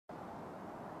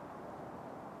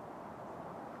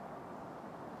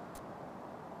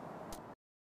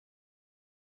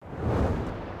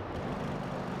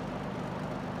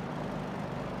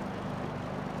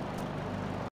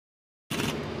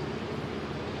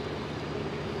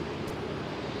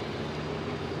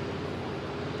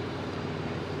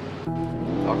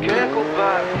can't go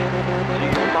back to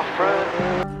you, my friend.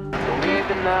 Don't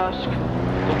even ask,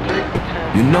 don't play pretend.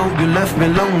 You know you left me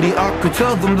lonely, I could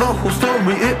tell them the whole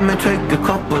story. It may take a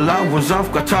couple hours,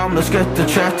 I've got time, let's get to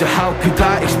chat. How could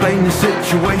I explain the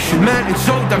situation? Man, it's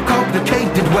so damn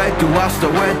complicated. Where do I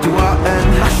start, where do I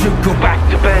end? I should go back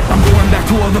to bed. I'm going back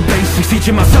to all the basics,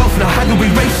 teaching myself now how to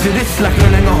erase it. It's like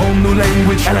learning a whole new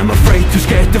language, and I'm afraid, too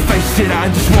scared to face it.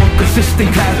 I just want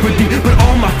consistent clarity, but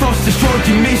all my thoughts destroy.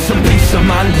 Give me some peace of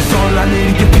mind, is all I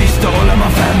need. Give peace to all of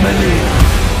my family.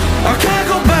 I can't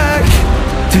go back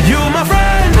to you, my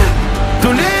friend.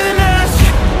 Don't even ask,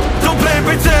 don't play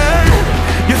pretend.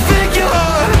 You think you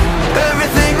are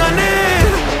everything I need,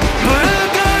 but I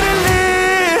gotta leave.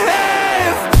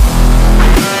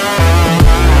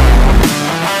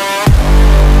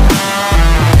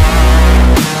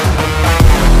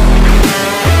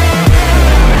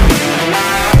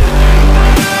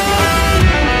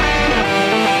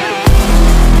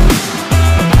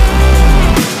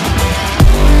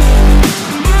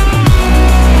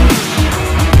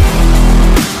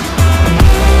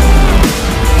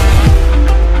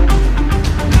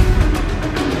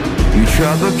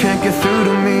 Try but can't get through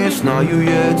to me. It's not you,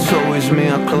 yeah, it's always me.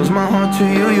 I close my heart to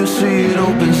you, you see it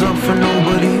opens up for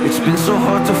nobody. It's been so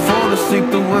hard to fall asleep.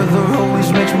 The weather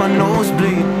always makes my nose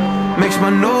bleed, makes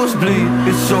my nose bleed.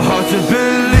 It's so hard to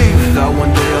believe that one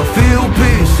day I'll feel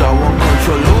peace. I want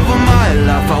control over my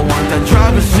life, I want that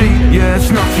driver's seat. Yeah,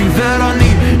 it's not you that I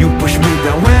need. You push me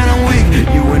down when I'm weak.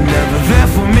 You were never there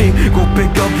for me. Go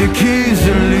pick up your keys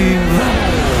and leave.